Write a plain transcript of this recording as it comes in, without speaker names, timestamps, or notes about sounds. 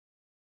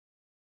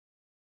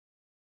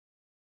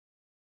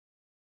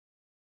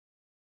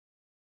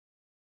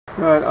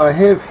Right, I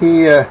have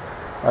here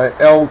a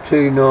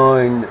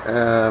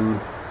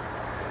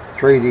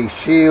L293D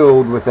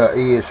shield with a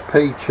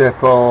ESP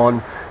chip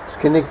on. It's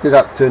connected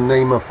up to a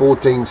NEMA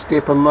 14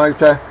 stepper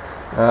motor,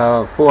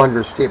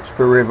 400 steps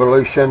per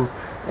revolution,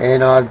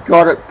 and I've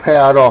got it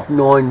powered off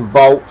 9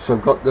 volts.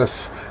 I've got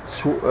this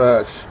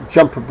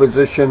jumper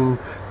position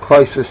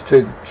closest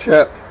to the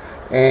chip,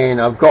 and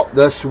I've got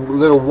this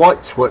little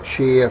white switch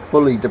here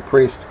fully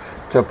depressed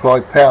to apply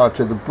power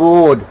to the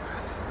board,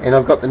 and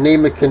I've got the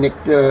NEMA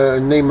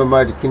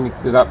motor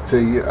connected up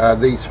to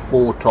these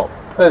 4 top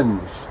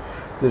pins.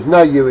 There's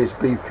no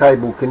USB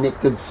cable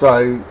connected,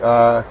 so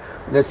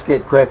let's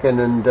get cracking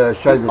and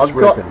show this working. I've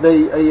got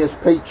the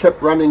ESP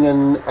chip running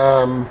in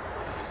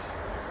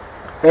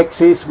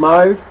access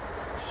mode,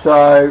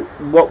 so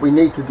what we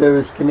need to do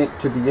is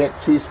connect to the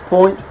access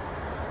point.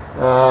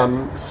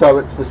 So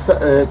it's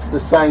the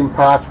same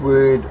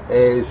password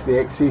as the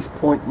access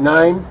point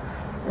name,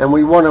 and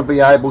we want to be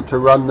able to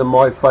run the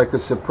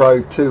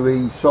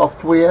myFocuserPro2E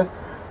software,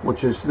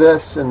 which is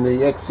this, and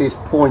the access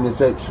point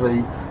is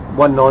actually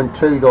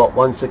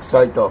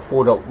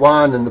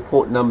 192.168.4.1 and the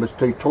port number is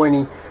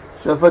 220.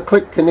 So if I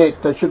click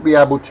connect, I should be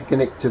able to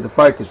connect to the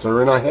focuser,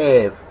 and I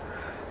have.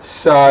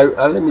 So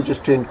let me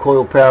just turn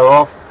coil power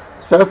off.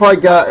 So if I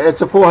go,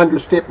 it's a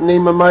 400 step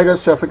NEMA motor,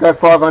 so if I go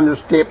 500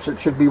 steps it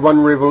should be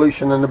 1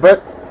 revolution and a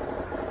bit.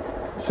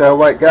 So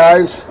away it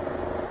goes.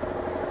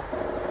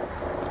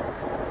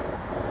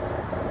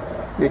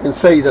 You can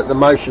see that the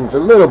motion's a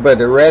little bit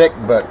erratic,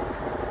 but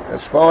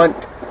that's fine,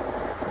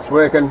 it's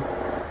working.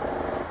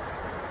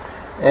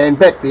 And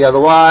back the other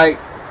way.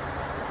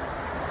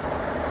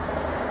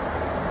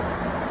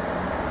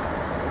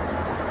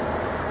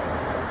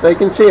 So you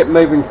can see it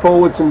moving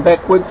forwards and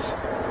backwards.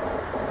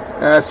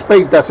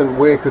 Speed doesn't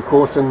work, of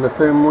course, in the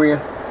firmware,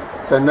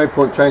 so no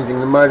point changing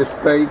the motor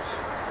speeds.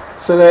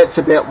 So that's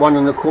about 1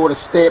 1/4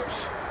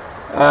 steps.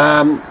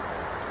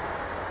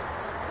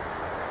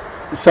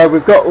 So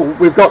we've got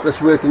this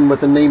working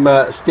with a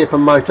NEMA stepper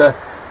motor.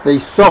 The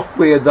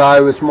software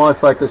though is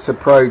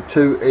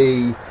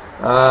myFocuserPro2E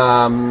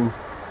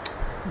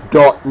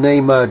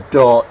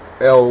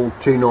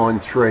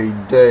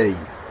 .NEMA.L293D.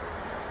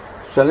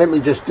 So let me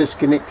just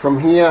disconnect from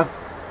here,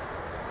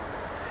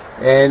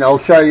 and I'll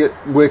show you it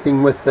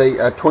working with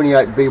the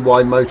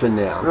 28BY motor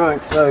now.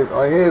 Right, so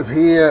I have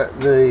here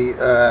the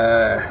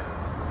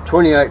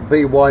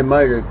 28BY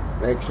motor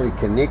actually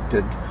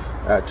connected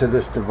to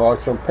this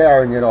device. I'm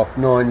powering it off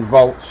 9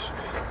 volts.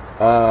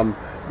 The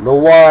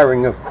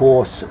wiring, of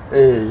course,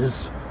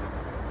 is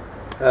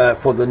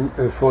for the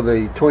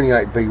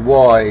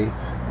 28BY,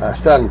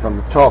 starting from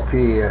the top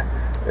here,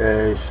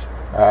 is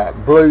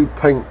blue,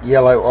 pink,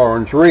 yellow,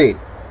 orange, red.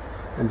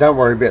 And don't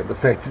worry about the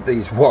fact that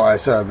these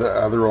wires are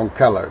the wrong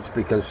colour. It's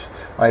because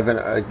I have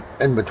an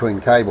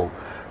in-between cable.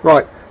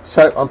 Right,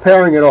 so I'm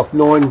powering it off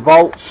 9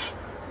 volts,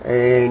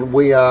 and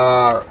we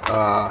are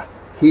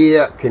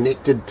here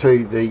connected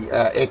to the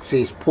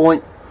access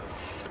point.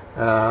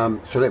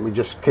 So let me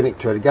just connect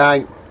to it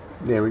again.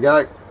 There we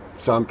go.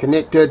 So I'm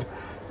connected.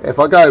 If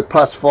I go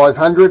plus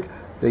 500,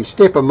 the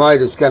stepper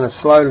motor is going to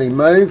slowly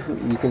move.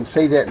 You can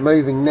see that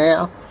moving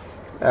now.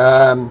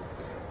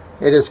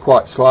 It is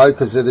quite slow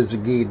because it is a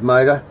geared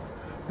motor.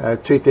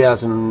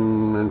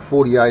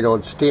 2048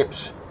 odd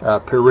steps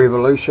per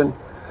revolution.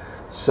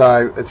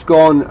 So it's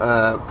gone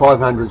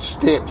 500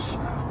 steps.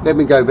 Let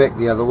me go back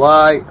the other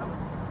way,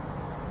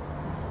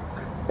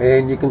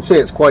 and you can see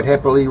it's quite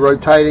happily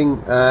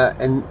rotating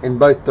in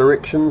both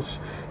directions,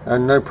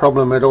 no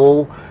problem at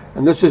all.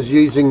 And this is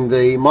using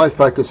the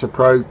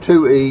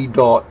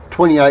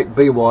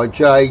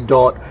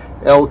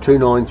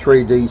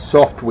myFocuserPro2E.28BYJ.L293D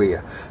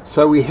software.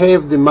 So we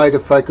have the motor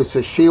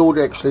focuser shield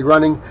actually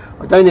running.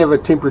 I don't have a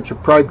temperature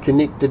probe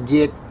connected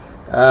yet,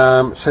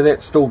 so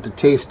that's still to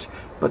test,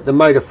 but the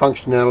motor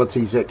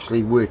functionality is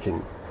actually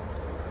working.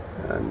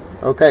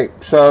 Okay,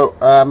 so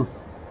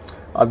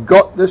I've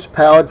got this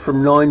powered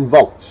from 9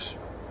 volts,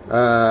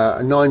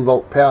 a 9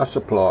 volt power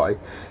supply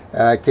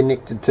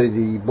connected to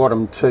the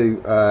bottom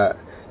 2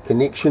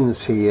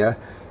 connections here,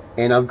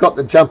 and I've got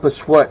the jumper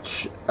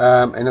switch,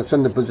 and it's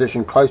in the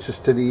position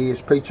closest to the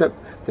ESP chip.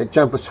 That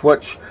jumper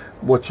switch,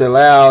 which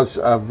allows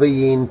a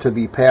VN to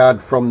be powered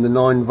from the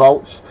 9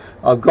 volts.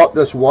 I've got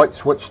this white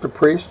switch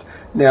depressed.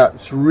 Now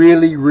it's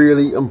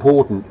really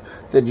important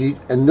that you,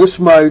 in this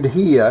mode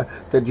here,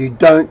 that you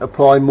don't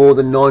apply more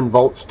than 9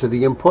 volts to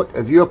the input.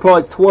 If you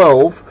apply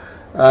 12,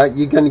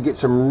 you're going to get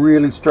some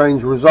really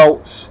strange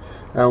results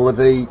with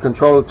the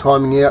controller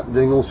timing out and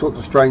doing all sorts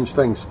of strange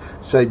things.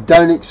 So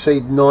don't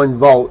exceed 9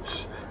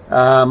 volts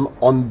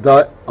on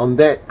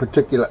that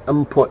particular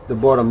input, the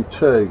bottom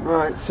 2.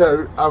 Right,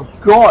 so I've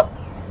got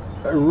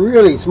a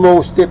really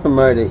small stepper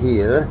motor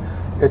here.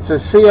 It's a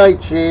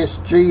CHS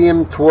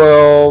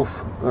GM12,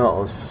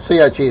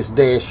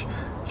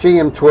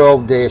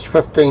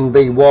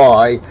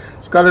 CHS-GM12-15BY.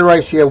 It's got a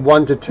ratio of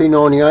 1 to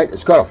 298.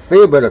 It's got a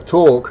fair bit of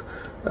torque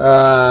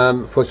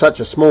for such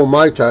a small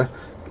motor,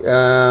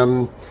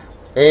 and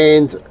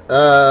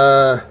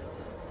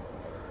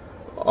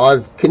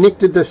I've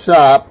connected this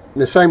up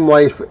the same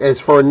way as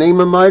for a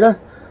NEMA motor.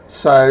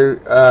 So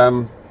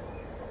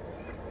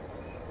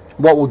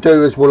what we'll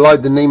do is we'll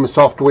load the NEMA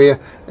software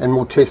and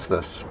we'll test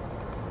this.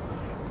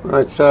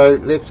 Right, so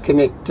let's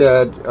connect,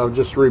 I'll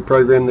just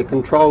reprogram the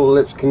controller.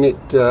 Let's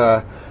connect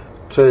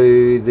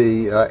to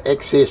the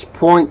access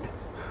point,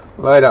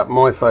 load up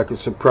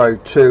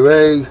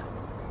myFocuserPro2E.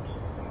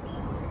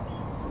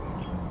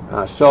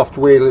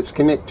 Software, let's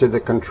connect to the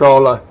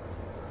controller,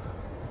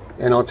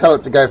 and I'll tell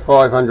it to go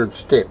 500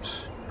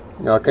 steps.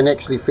 Now I can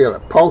actually feel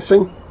it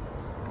pulsing.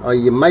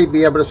 You may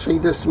be able to see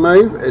this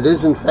move. It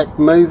is in fact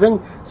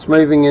moving. It's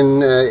moving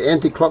in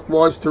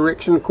anti-clockwise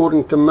direction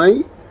according to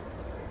me,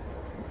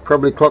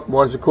 probably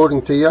clockwise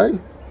according to you.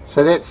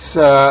 So that's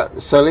so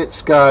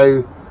let's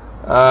go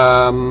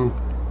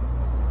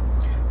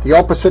the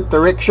opposite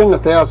direction,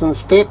 1,000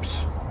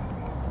 steps.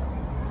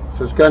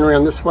 So it's going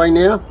around this way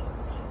now.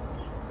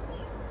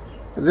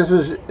 This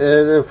is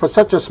for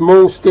such a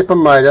small stepper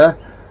motor,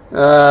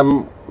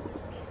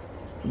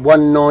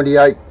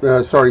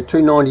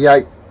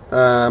 298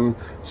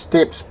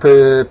 steps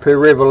per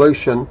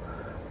revolution.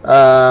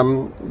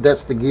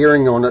 That's the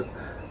gearing on it.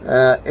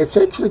 It's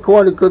actually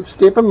quite a good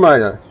stepper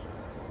motor,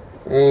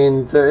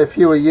 and if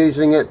you were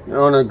using it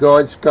on a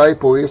guide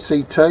scope or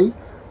SCT,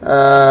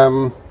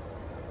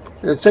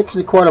 it's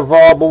actually quite a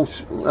viable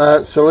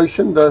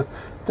solution.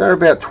 They're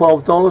about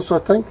 $12, I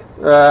think,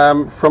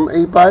 from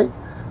eBay.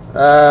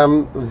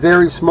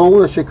 Very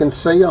small, as you can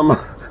see.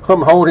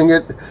 I'm holding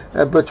it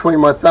between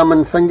my thumb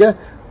and finger,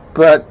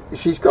 but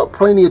she's got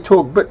plenty of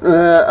torque, but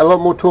a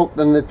lot more torque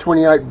than the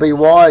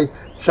 28BY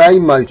J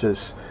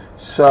motors.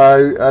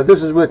 So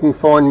this is working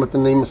fine with the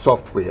NEMA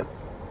software.